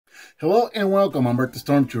Hello and welcome, I'm Bert the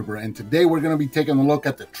Stormtrooper, and today we're going to be taking a look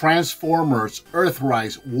at the Transformers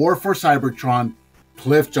EARTHRISE War for Cybertron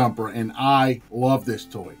CLIFFJUMPER, and I love this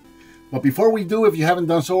toy. But before we do, if you haven't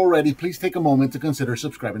done so already, please take a moment to consider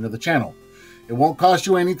subscribing to the channel. It won't cost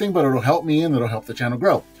you anything, but it'll help me and it'll help the channel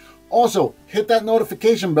grow. Also, hit that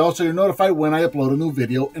notification bell so you're notified when I upload a new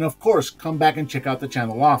video, and of course, come back and check out the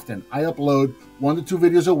channel often. I upload 1 to 2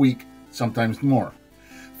 videos a week, sometimes more.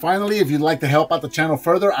 Finally, if you'd like to help out the channel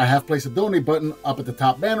further, I have placed a donate button up at the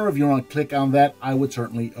top banner. If you want to click on that, I would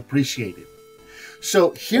certainly appreciate it. So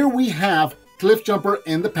here we have CLIFFJUMPER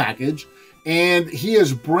in the package, and he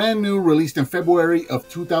is brand new, released in February of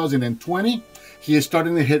 2020. He is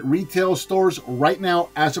starting to hit retail stores right now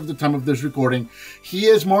as of the time of this recording. He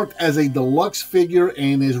is marked as a deluxe figure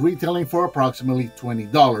and is retailing for approximately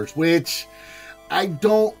 $20, which I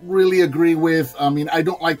don't really agree with. I mean, I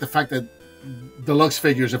don't like the fact that deluxe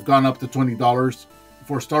figures have gone up to $20.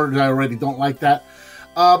 For starters, I already don't like that.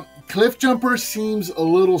 CLIFFJUMPER seems a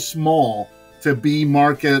little small to be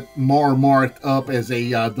marked up as a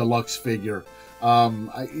deluxe figure.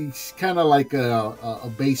 He's kind of like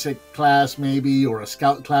a basic class maybe, or a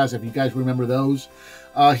scout class, if you guys remember those.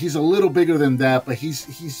 He's a little bigger than that, but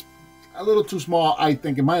he's a little too small, I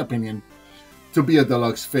think, in my opinion, to be a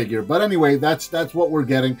deluxe figure. But anyway, that's what we're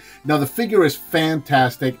getting. Now, the figure is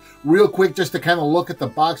fantastic. Real quick, just to kind of look at the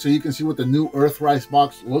box so you can see what the new EARTHRISE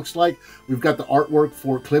box looks like. We've got the artwork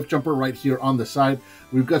for CLIFFJUMPER right here on the side.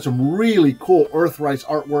 We've got some really cool EARTHRISE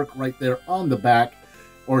artwork right there on the back,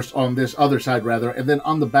 or on this other side rather. And then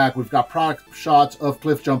on the back, we've got product shots of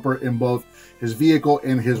CLIFFJUMPER in both his vehicle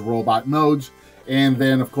and his robot modes. And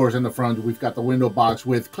then, of course, in the front, we've got the window box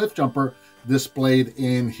with CLIFFJUMPER displayed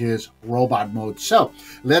in his robot mode. So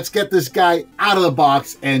let's get this guy out of the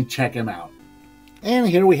box and check him out. And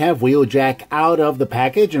here we have WHEELJACK out of the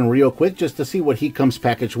package, and real quick, just to see what he comes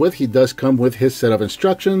packaged with, he does come with his set of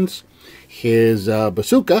instructions, his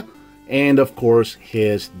bazooka, and of course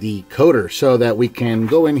his decoder, so that we can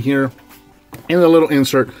go in here in a little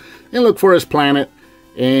insert and look for his planet.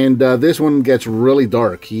 And this one gets really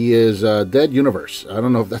dark. He is Dead Universe. I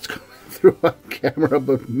don't know if that's coming through a camera,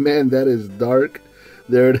 but man, that is dark.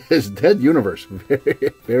 There it is, Dead Universe.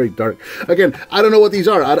 Very, very dark. Again, I don't know what these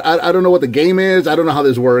are. I don't know what the game is. I don't know how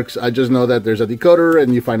this works. I just know that there's a decoder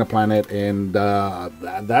and you find a planet, and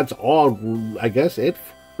that's all, I guess, it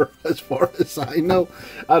as far as I know.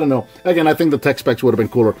 I don't know. Again, I think the tech specs would have been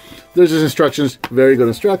cooler. There's his instructions, very good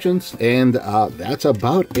instructions, and that's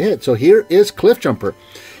about it. So here is CLIFFJUMPER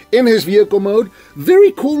in his vehicle mode.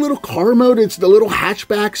 Very cool little car mode. It's the little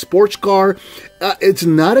hatchback sports car. It's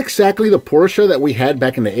not exactly the Porsche that we had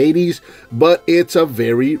back in the 80s, but it's a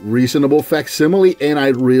very reasonable facsimile, and I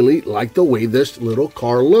really like the way this little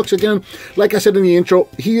car looks. Again, like I said in the intro,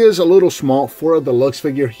 he is a little small for a deluxe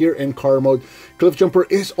figure here in car mode. CLIFFJUMPER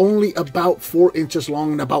is only about 4 inches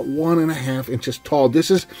long and about 1.5 inches tall. This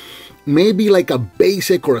is maybe like a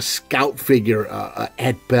basic or a scout figure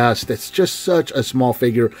at best. It's just such a small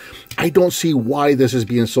figure. I don't see why this is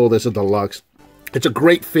being sold as a deluxe. It's a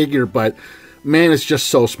great figure, but man, it's just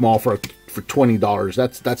so small for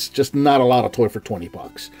 $20. That's just not a lot of toy for 20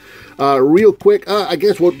 bucks. Real quick, I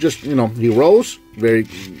guess we'll just, you know, he rolls very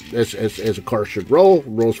as a car should roll.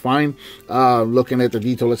 Rolls fine. Looking at the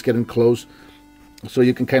detail, let's get in close so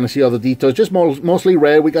you can kind of see all the details. Just mostly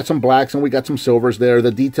red. We got some blacks and we got some silvers there.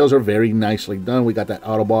 The details are very nicely done. We got that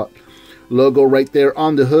Autobot logo right there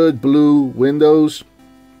on the hood, blue windows,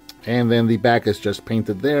 and then the back is just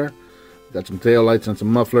painted there. Got some taillights and some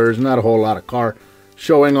mufflers. Not a whole lot of car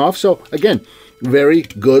showing off. So again, very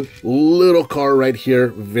good little car right here.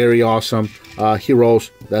 Very awesome. He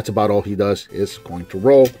rolls. That's about all he does, is going to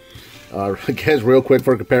roll. I guess real quick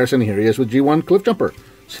for comparison, here he is with G1 CLIFFJUMPER.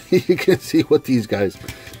 So you can see what these guys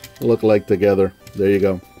look like together. There you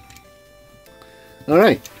go. All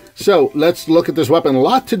right, so let's look at this weapon. A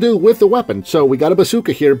lot to do with the weapon. So we got a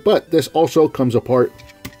bazooka here, but this also comes apart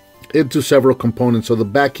into several components. So the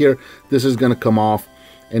back here, this is going to come off,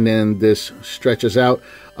 and then this stretches out.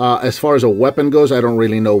 As far as a weapon goes, I don't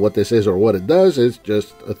really know what this is or what it does. It's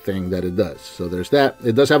just a thing that it does. So there's that.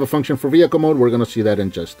 It does have a function for vehicle mode. We're going to see that in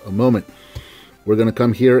just a moment. We're going to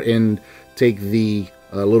come here and take the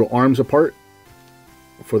little arms apart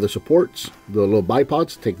for the supports, the little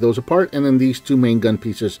bipods, take those apart, and then these two main gun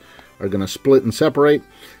pieces are going to split and separate.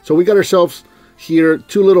 So we got ourselves here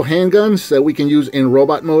 2 little handguns that we can use in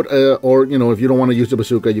robot mode, or, you know, if you don't want to use the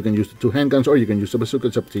bazooka, you can use the 2 handguns, or you can use the bazooka.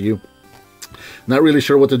 It's up to you. Not really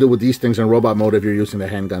sure what to do with these things in robot mode if you're using the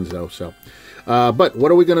handguns though. So but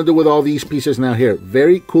what are we going to do with all these pieces now here?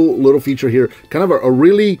 Very cool little feature here. Kind of a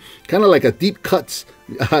really, kind of like a deep cuts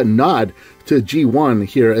nod to G1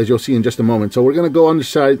 here, as you'll see in just a moment. So we're going to go to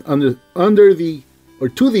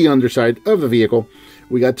the underside of the vehicle.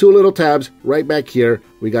 We got two little tabs right back here.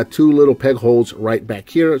 We got two little peg holes right back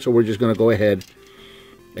here. So we're just going to go ahead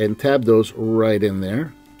and tab those right in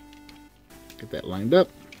there. Get that lined up.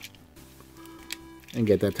 And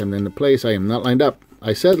get that tabbed into place. I am not lined up.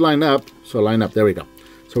 I said line up, so line up. There we go.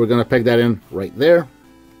 So we're going to peg that in right there.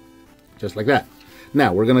 Just like that.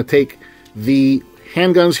 Now we're going to take the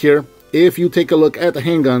handguns here. If you take a look at the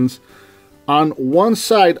handguns, on one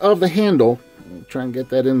side of the handle, try and get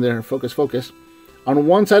that in there, focus, focus. On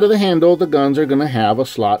one side of the handle, the guns are going to have a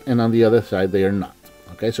slot, and on the other side, they are not.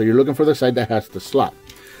 Okay, so you're looking for the side that has the slot.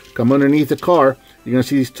 Come underneath the car, you're going to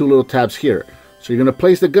see these two little tabs here. So you're going to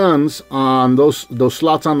place the guns on those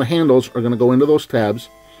slots on the handles are going to go into those tabs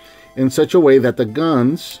in such a way that the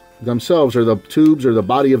guns themselves, or the tubes or the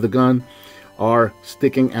body of the gun, are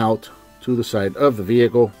sticking out to the side of the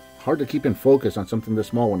vehicle. Hard to keep in focus on something this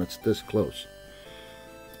small when it's this close.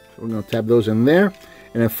 So we're going to tab those in there.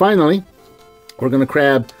 And then finally, we're going to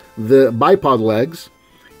grab the bipod legs.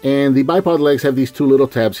 And the bipod legs have these two little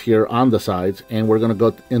tabs here on the sides. And we're going to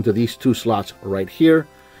go into these two slots right here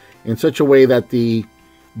in such a way that the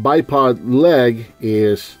bipod leg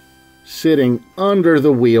is sitting under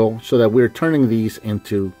the wheel so that we're turning these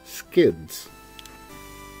into skids.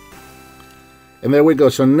 And there we go.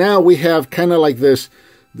 So now we have kind of like this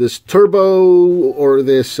turbo, or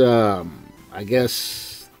this, I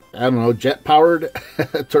guess, I don't know, jet-powered,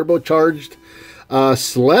 turbocharged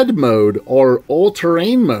sled mode or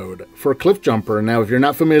all-terrain mode for CLIFFJUMPER. Now, if you're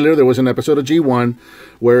not familiar, there was an episode of G1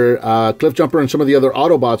 where CLIFFJUMPER and some of the other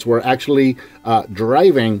Autobots were actually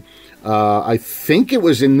driving, I think it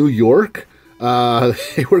was in New York.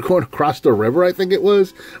 They were going across the river, I think it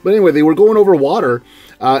was. But anyway, they were going over water.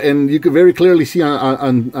 And you could very clearly see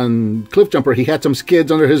on CLIFFJUMPER, he had some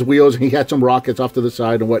skids under his wheels, and he had some rockets off to the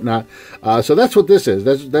side and whatnot. So that's what this is.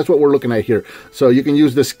 That's what we're looking at here. So you can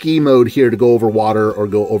use the ski mode here to go over water or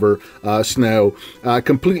go over snow.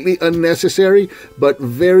 Completely unnecessary, but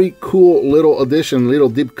very cool little addition, little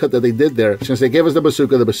deep cut that they did there. Since they gave us the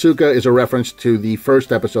bazooka is a reference to the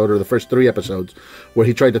first episode, or the first 3 episodes, where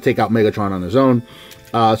he tried to take out Megatron on his own.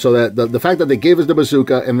 So that the fact that they gave us the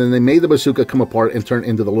bazooka and then they made the bazooka come apart and turn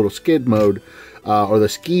into the little skid mode, or the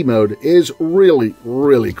ski mode, is really,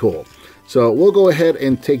 really cool. So we'll go ahead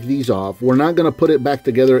and take these off. We're not going to put it back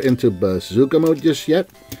together into bazooka mode just yet,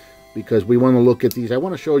 because we want to look at these. I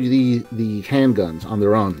want to show you the handguns on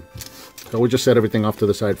their own. So we'll just set everything off to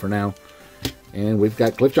the side for now. And we've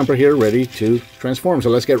got CLIFFJUMPER here ready to transform. So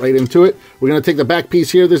let's get right into it. We're going to take the back piece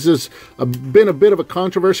here. This has been a bit of a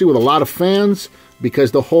controversy with a lot of fans,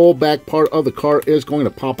 because the whole back part of the car is going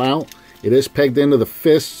to pop out. It is pegged into the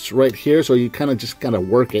fists right here, so you just kind of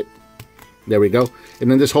work it. There we go. And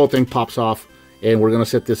then this whole thing pops off, and we're going to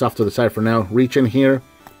set this off to the side for now. Reach in here,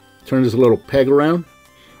 turn this little peg around,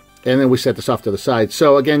 and then we set this off to the side.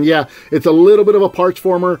 So again, yeah, it's a little bit of a parts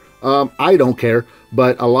former. I don't care,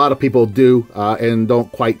 but a lot of people do, and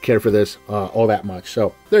don't quite care for this all that much.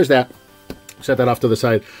 So there's that. Set that off to the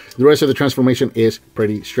side. The rest of the transformation is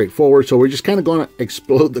pretty straightforward. So we're just kind of going to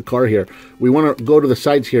explode the car here. We want to go to the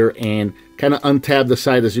sides here and kind of untab the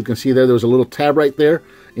side. As you can see there's a little tab right there.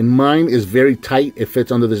 And mine is very tight. It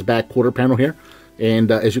fits under this back quarter panel here.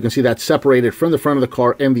 And as you can see, that's separated from the front of the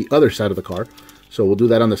car and the other side of the car. So we'll do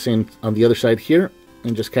that on the other side here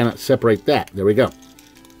and just kind of separate that. There we go.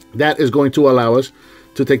 That is going to allow us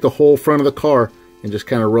to take the whole front of the car and just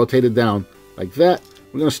kind of rotate it down like that.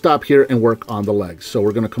 We're going to stop here and work on the legs. So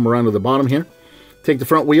we're going to come around to the bottom here, take the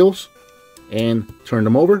front wheels and turn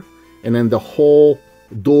them over. And then the whole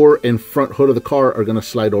door and front hood of the car are going to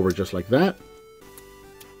slide over just like that.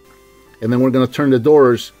 And then we're going to turn the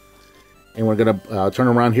doors, and we're going to turn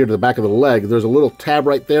around here to the back of the leg. There's a little tab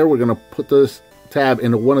right there. We're going to put this tab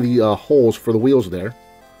into one of the holes for the wheels there,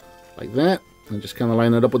 like that. And just kind of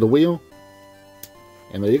line it up with the wheel.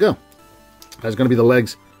 And there you go. That's going to be the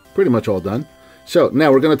legs pretty much all done. So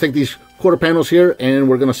now we're going to take these quarter panels here, and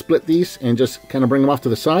we're going to split these and just kind of bring them off to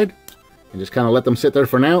the side and just kind of let them sit there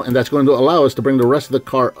for now. And that's going to allow us to bring the rest of the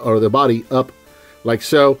car, or the body, up like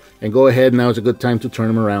so, and go ahead. Now is a good time to turn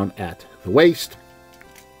them around at the waist.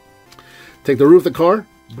 Take the roof of the car,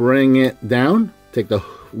 bring it down, take the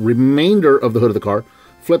remainder of the hood of the car,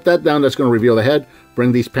 flip that down. That's going to reveal the head.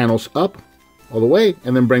 Bring these panels up all the way,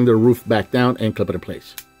 and then bring the roof back down and clip it in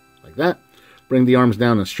place like that. Bring the arms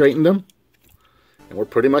down and straighten them. And we're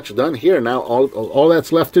pretty much done here. Now all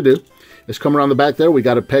that's left to do is come around the back there. We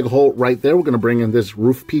got a peg hole right there. We're going to bring in this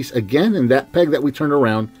roof piece again, and that peg that we turned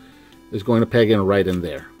around is going to peg in right in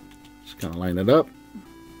there. Just kind of line it up.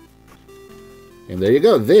 And there you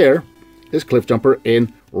go. There is CLIFFJUMPER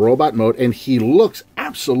in robot mode, and he looks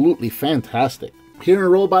absolutely fantastic. Here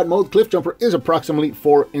in robot mode, CLIFFJUMPER is approximately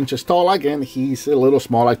 4 inches tall. Again, he's a little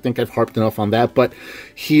small. I think I've harped enough on that, but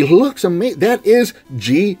he looks amazing. That is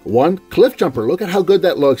G1 CLIFFJUMPER. Look at how good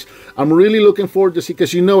that looks. I'm really looking forward to see,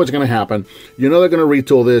 because you know it's going to happen. You know they're going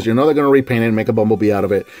to retool this. You know they're going to repaint it and make a Bumblebee out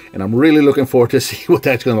of it, and I'm really looking forward to see what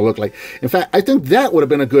that's going to look like. In fact, I think that would have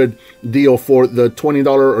been a good deal for the $20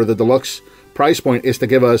 or the deluxe price point, is to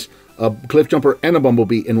give us a CLIFFJUMPER and a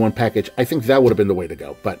Bumblebee in one package. I think that would have been the way to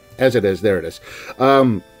go, but as it is, there it is.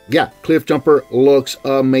 Yeah, CLIFFJUMPER looks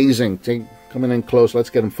amazing. Coming in close, let's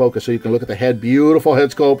get him focused so you can look at the head. Beautiful head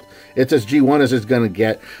sculpt. It's as G1 as it's going to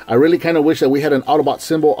get. I really kind of wish that we had an Autobot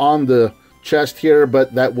symbol on the chest here,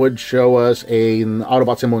 but that would show us an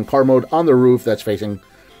Autobot symbol in car mode on the roof that's facing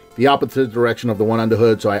the opposite direction of the one on the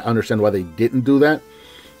hood, so I understand why they didn't do that.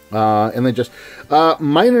 And then just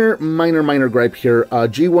minor gripe here.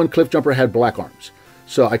 G1 CLIFFJUMPER had black arms,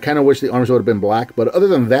 so I kind of wish the arms would have been black. But other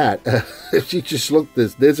than that, if you just look,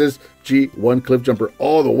 this is G1 CLIFFJUMPER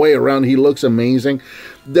all the way around. He looks amazing.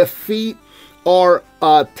 The feet are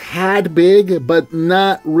a tad big, but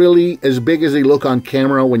not really as big as they look on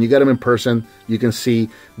camera. When you get them in person, you can see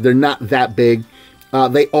they're not that big.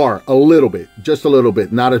 They are a little bit, just a little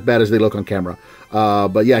bit, not as bad as they look on camera.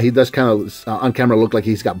 But yeah, he does kind of on camera look like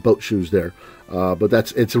he's got boat shoes there. But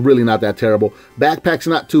it's really not that terrible. Backpack's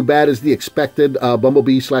not too bad as the expected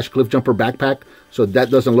Bumblebee / CLIFFJUMPER backpack, so that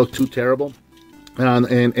doesn't look too terrible.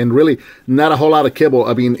 And really not a whole lot of kibble.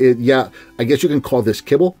 I mean, yeah, I guess you can call this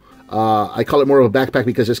kibble. I call it more of a backpack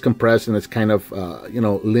because it's compressed and it's kind of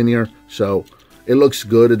linear, so it looks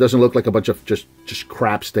good. It doesn't look like a bunch of just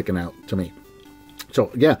crap sticking out to me. So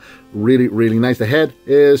yeah, really nice. The head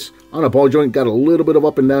is on a ball joint, got a little bit of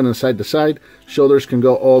up and down and side to side. Shoulders can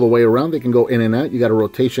go all the way around. They can go in and out. You got a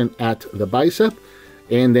rotation at the bicep,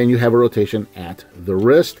 and then you have a rotation at the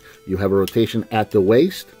wrist. You have a rotation at the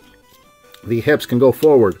waist. The hips can go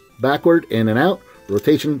forward, backward, in and out.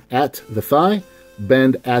 Rotation at the thigh,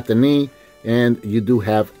 bend at the knee, and you do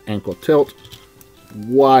have ankle tilt.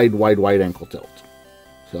 Wide ankle tilt.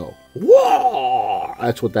 So, whoa!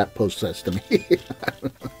 That's what that post says to me.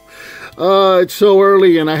 It's so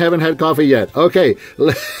early and I haven't had coffee yet. Okay,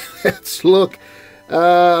 let's look.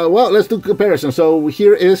 Well, let's do comparison. So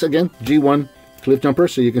here is, again, G1 CLIFFJUMPER.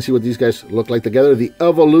 So you can see what these guys look like together. The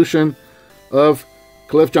evolution of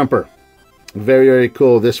CLIFFJUMPER. Very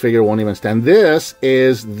cool. This figure won't even stand. This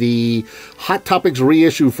is the Hot Topics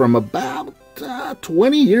reissue from about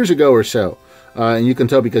 20 years ago or so. And you can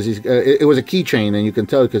tell because it was a keychain, and you can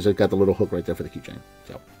tell because it got the little hook right there for the keychain.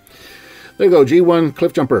 So there you go, G1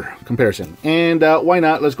 CLIFFJUMPER comparison. And why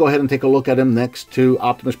not? Let's go ahead and take a look at him next to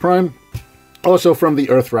Optimus Prime, also from the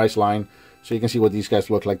EARTHRISE line. So you can see what these guys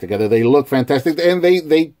look like together. They look fantastic, and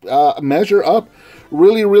they measure up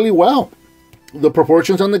really well. The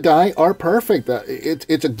proportions on the guy are perfect.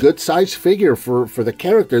 It's a good size figure for the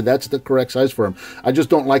character. That's the correct size for him. I just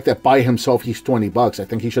don't like that by himself he's $20. I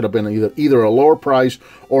think he should have been either a lower price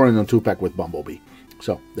or in a 2-pack with Bumblebee.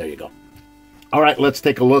 So there you go. All right, let's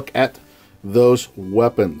take a look at those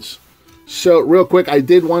weapons. So real quick, I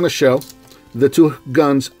did want to show the two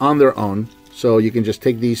guns on their own. So you can just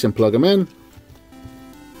take these and plug them in.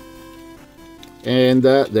 And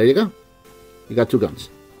there you go. You got two guns.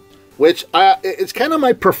 Which, it's kind of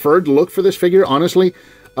my preferred look for this figure, honestly.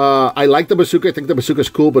 I like the bazooka. I think the bazooka's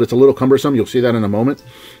cool, but it's a little cumbersome. You'll see that in a moment.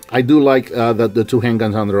 I do like the two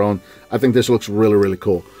handguns on their own. I think this looks really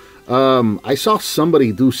cool. I saw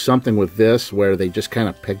somebody do something with this where they just kind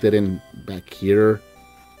of pegged it in back here.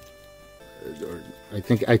 I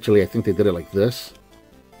think they did it like this.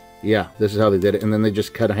 Yeah, this is how they did it. And then they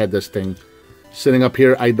just kind of had this thing sitting up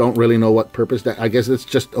here. I don't really know what purpose that. I guess it's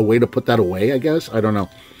just a way to put that away, I guess. I don't know.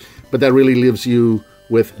 But that really leaves you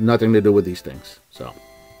with nothing to do with these things. So,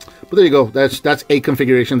 but there you go. That's a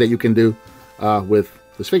configuration that you can do with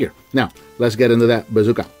this figure. Now, let's get into that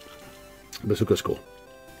bazooka. Bazooka's cool.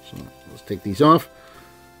 So let's take these off.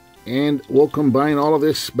 And we'll combine all of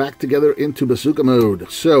this back together into bazooka mode.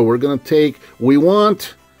 So we're going to take, we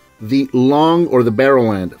want the long or the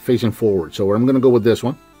barrel end facing forward. So I'm going to go with this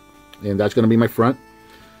one. And that's going to be my front.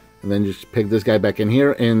 And then just peg this guy back in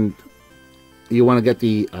here, and you want to get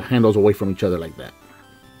the handles away from each other like that.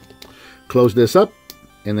 Close this up,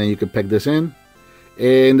 and then you can peg this in.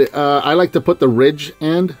 And I like to put the ridge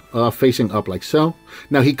end facing up like so.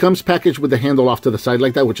 Now he comes packaged with the handle off to the side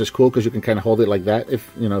like that, which is cool because you can kind of hold it like that. If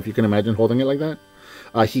you can imagine holding it like that.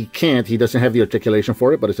 He can't. He doesn't have the articulation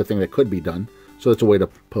for it, but it's a thing that could be done. So it's a way to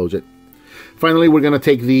pose it. Finally, we're going to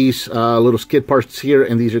take these little skid parts here,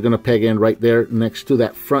 and these are going to peg in right there next to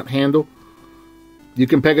that front handle. You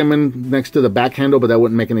can peg them in next to the back handle, but that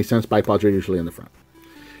wouldn't make any sense. Bipods are usually in the front.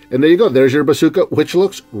 And there you go. There's your bazooka, which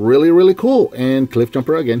looks really, really cool. And Cliff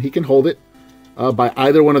Jumper, again, he can hold it by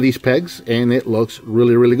either one of these pegs, and it looks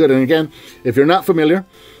really, really good. And again, if you're not familiar,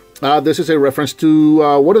 this is a reference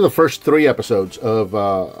to one of the first 3 episodes of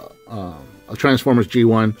Transformers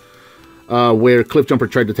G1, where Cliff Jumper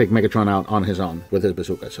tried to take Megatron out on his own with his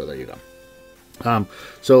bazooka. So there you go.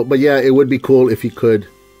 But yeah, it would be cool if you could,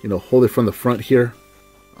 hold it from the front here.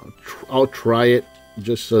 I'll try it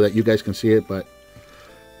just so that you guys can see it, but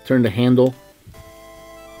turn the handle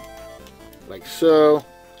like so.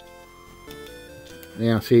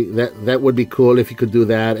 Yeah, see, that would be cool if you could do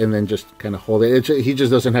that and then just kind of hold it. He just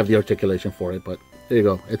doesn't have the articulation for it, but there you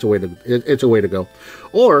go. It's a way to go.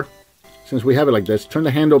 Or, since we have it like this, turn the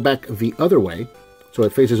handle back the other way so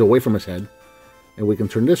it faces away from his head, and we can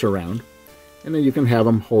turn this around, and then you can have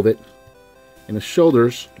him hold it in his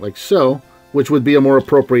shoulders like so, which would be a more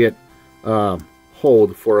appropriate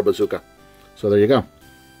hold for a bazooka. So there you go.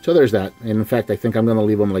 So there's that. And in fact, I think I'm going to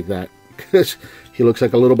leave him like that because he looks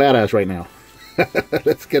like a little badass right now.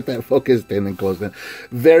 Let's get that focused in and closed in.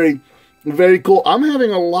 Very, very cool. I'm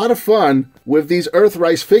having a lot of fun with these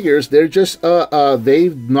EARTHRISE figures. They're just,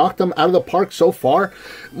 they've knocked them out of the park so far.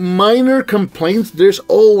 Minor complaints. There's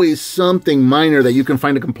always something minor that you can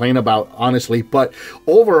find a complaint about, honestly. But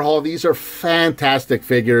overall, these are fantastic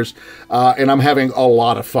figures, and I'm having a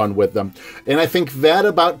lot of fun with them. And I think that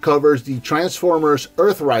about covers the Transformers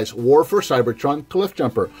EARTHRISE War for Cybertron Cliff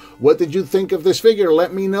Jumper. What did you think of this figure?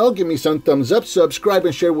 Let me know. Give me some thumbs up, subscribe,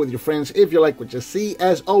 and share with your friends if you like what you see.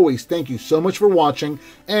 As always, thank you so much for watching,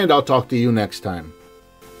 and I'll talk to you next time.